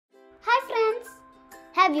Hi friends!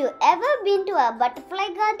 Have you ever been to a butterfly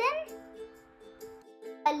garden?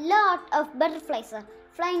 A lot of butterflies are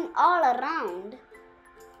flying all around.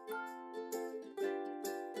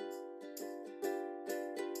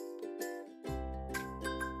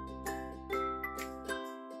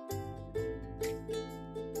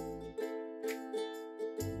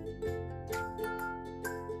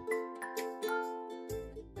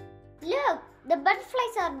 Look, the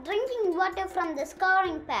butterflies are drinking water from the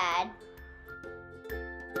scoring pad.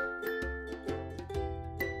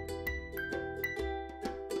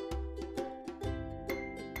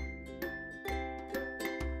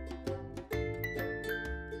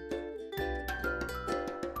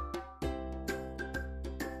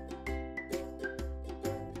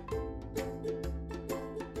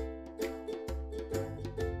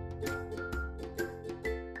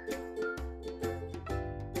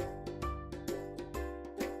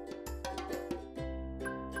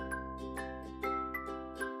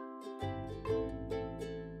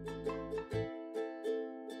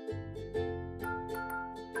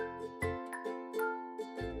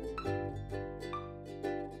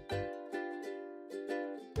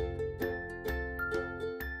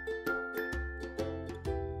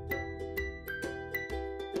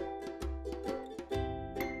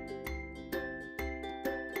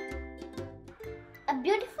 A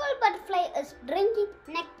beautiful butterfly is drinking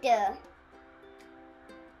nectar.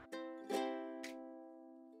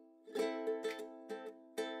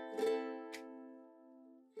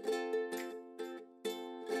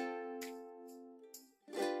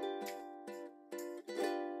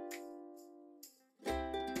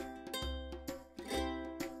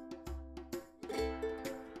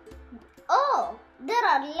 Oh, there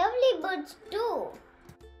are lovely birds too.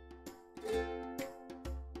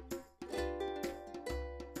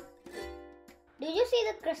 Did you see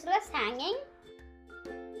the chrysalis hanging?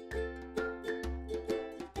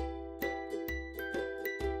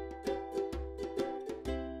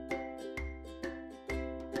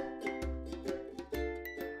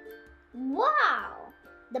 Wow!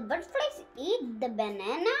 The butterflies eat the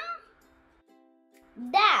banana?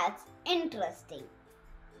 That's interesting.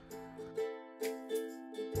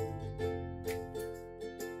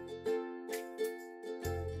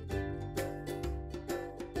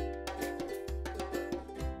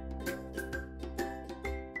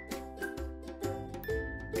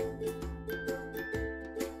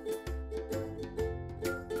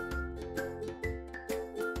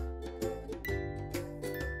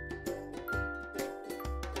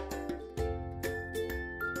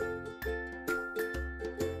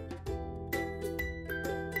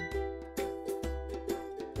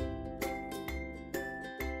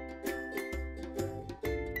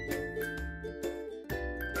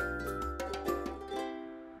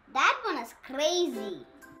 That one is crazy.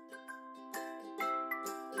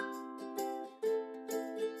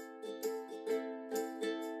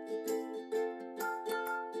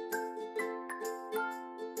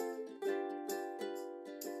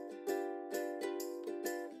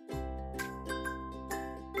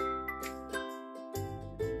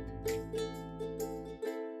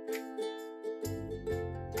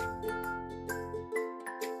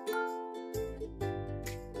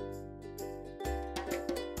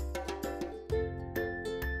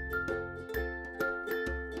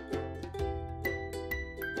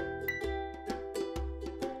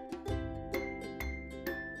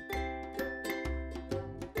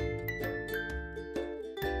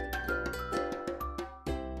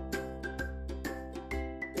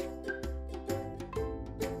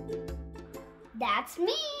 That's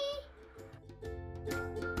me.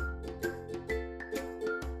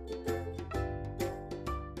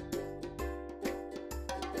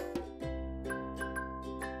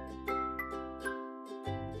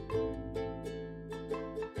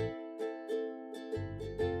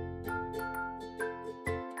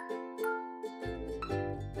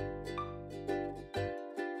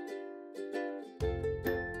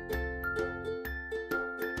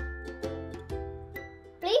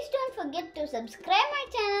 Please don't forget to subscribe my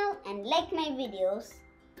channel and like my videos.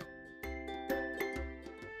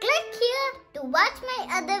 Click here to watch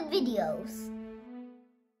my other videos.